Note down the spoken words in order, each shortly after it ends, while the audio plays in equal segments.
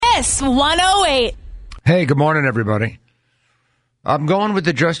Kiss 108. Hey, good morning, everybody. I'm going with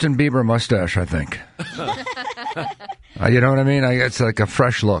the Justin Bieber mustache, I think. You know what I mean? It's like a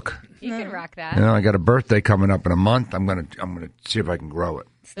fresh look. You can rock that. You know, I got a birthday coming up in a month. I'm gonna see if I can grow it.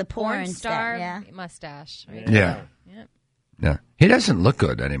 It's the porn star mustache. Right? Yeah. He doesn't look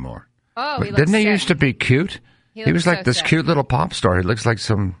good anymore. Oh, he didn't he sick. used to be cute? He was like so this sick. cute little pop star. He looks like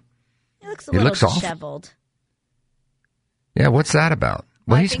some. He looks a little disheveled. Yeah, what's that about?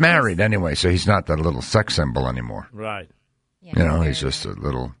 Well, I he's think married anyway, so he's not that little sex symbol anymore. Right. Yeah, You know, he's just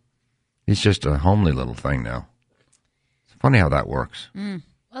a homely little thing now. It's funny how that works.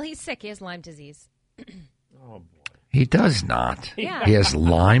 Well, he's sick. He has Lyme disease. Oh, boy. He does not. Yeah. He has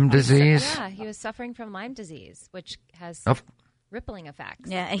Lyme disease. Yeah, he was suffering from Lyme disease, which has rippling effects.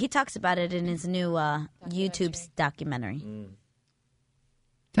 Yeah, and he talks about it in his new YouTube documentary.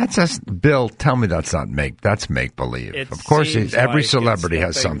 That's just, Bill, tell me that's make believe. Of course, every celebrity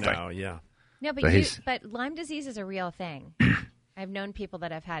has something. Now, yeah. No, but Lyme disease is a real thing. I've known people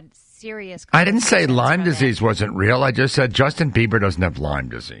that have had serious. I didn't say complications Lyme from disease it. wasn't real. I just said Justin Bieber doesn't have Lyme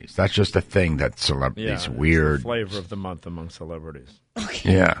disease. That's just a thing that celebrities weird. It's the flavor of the month among celebrities.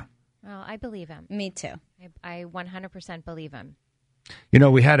 Okay. Yeah. Well, I believe him. Me too. I 100% believe him. You know,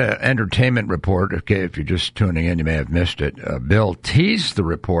 we had an entertainment report. Okay, if you're just tuning in, you may have missed it. Bill teased the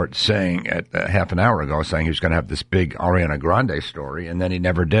report saying half an hour ago, saying he was going to have this big Ariana Grande story, and then he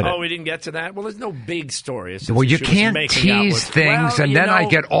never did it. Oh, we didn't get to that? Well, there's no big story. It's just Well, you she was can't making out tease with- things, Well, and you then I know-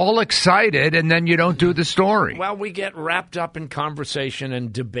 get all excited, and then you don't do the story. Well, we get wrapped up in conversation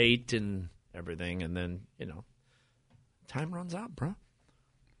and debate and everything, and then, time runs out, bro.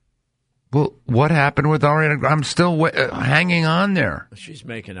 Well, what happened with Ariana? I'm still hanging on there. She's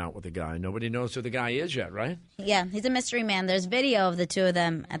making out with a guy. Nobody knows who the guy is yet, right? Yeah, he's a mystery man. There's video of the two of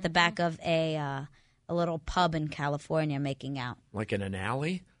them at the back of a little pub in California making out. Like in an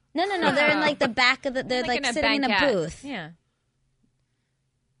alley? No. They're in like the back of they're like in sitting in a banquette. booth. Yeah.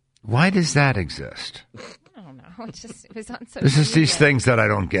 Why does that exist? I don't know. It was on social This is these media. things that I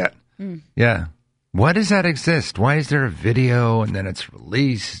don't get. Yeah. Why does that exist? Why is there a video and then it's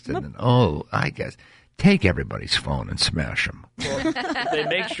released? And then, I guess. Take everybody's phone and smash them. Well, they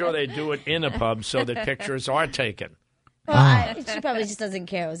make sure they do it in a pub so that pictures are taken. Well, she probably just doesn't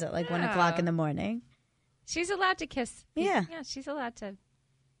care. It was at like 1 o'clock in the morning. She's allowed to kiss. Yeah. Yeah, she's allowed to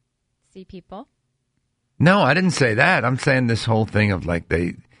see people. No, I didn't say that. I'm saying this whole thing of like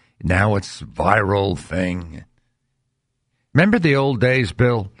now it's viral thing. Remember the old days,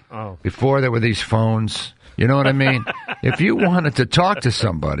 Bill? Oh. Before there were these phones. You know what I mean? If you wanted to talk to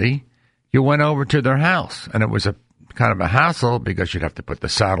somebody, you went over to their house, and it was a kind of a hassle because you'd have to put the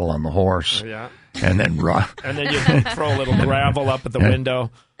saddle on the horse, Yeah. and then And then you throw a little gravel up at the window.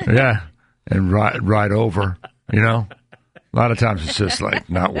 yeah, and ride over. You know, a lot of times it's just like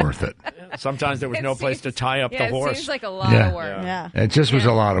not worth it. Sometimes there was no place to tie up the It horse. seems like a lot Yeah. of work. Yeah. It just was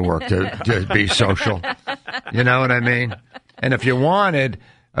a lot of work to be social. You know what I mean? And if you wanted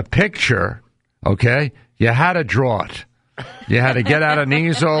a picture, okay, you had to draw it. You had to get out an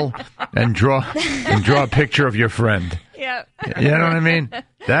easel and draw a picture of your friend. Yeah. You know what I mean?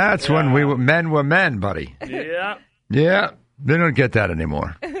 That's when men were men, buddy. Yeah. Yeah. They don't get that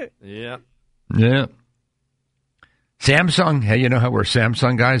anymore. Yeah. Yeah. Samsung, hey, you know how we're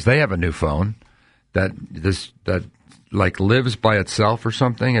Samsung guys? They have a new phone that like lives by itself or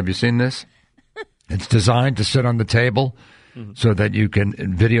something. Have you seen this? It's designed to sit on the table so that you can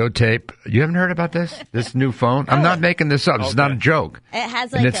videotape. You haven't heard about this? This new phone? I'm not making this up. It's not a joke. It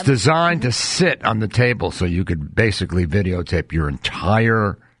has And like it's designed to sit on the table so you could basically videotape your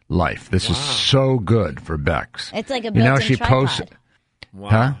entire life. This is so good for Bex. It's like a You know, built-in she tripod. posts. Wow.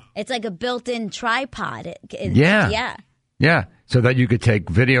 Huh? It's like a built-in tripod. Yeah. Yeah, so that you could take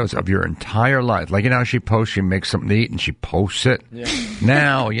videos of your entire life. Like, you know, she makes something to eat and she posts it. Yeah.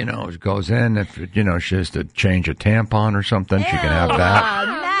 Now, it goes in. If, she has to change a tampon or something, she can have that.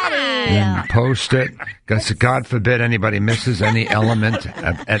 Maddie. And post it. Because God forbid anybody misses any element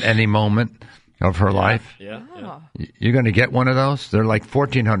at any moment of her life. Yeah. You're going to get one of those? They're like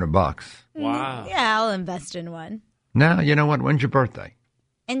 $1,400. Wow. Yeah, I'll invest in one. Now, you know what? When's your birthday?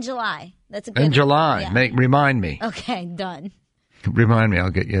 In July. That's a good In July. Yeah. Remind me. Okay, done. Remind me. I'll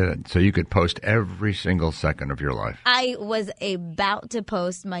get you that. So you could post every single second of your life. I was about to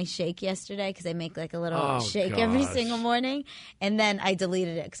post my shake yesterday because I make like a little shake every gosh. single morning. And then I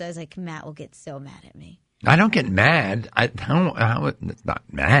deleted it because I was like, Matt will get so mad at me. I don't get mad. I don't. Not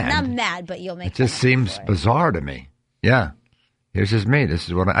mad. Not mad, but you'll make It just fun of me seems for it. bizarre to me. Yeah. Here's just me. This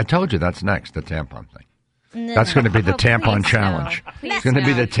is what I told you. That's next. The tampon thing. That's going to be the Oh, tampon please challenge. no. Please It's going to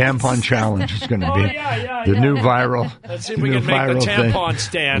be no. the tampon challenge. It's going to be the new viral. Let's see if the we new can make the viral thing. tampon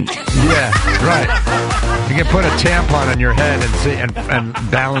stand. Yeah, right. You can put a tampon on your head and see and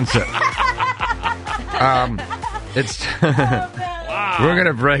balance it. It's we're going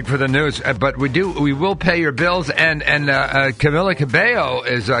to break for the news, but we will pay your bills, and Camila Cabello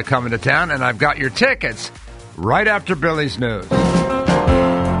is coming to town, and I've got your tickets right after Billy's news.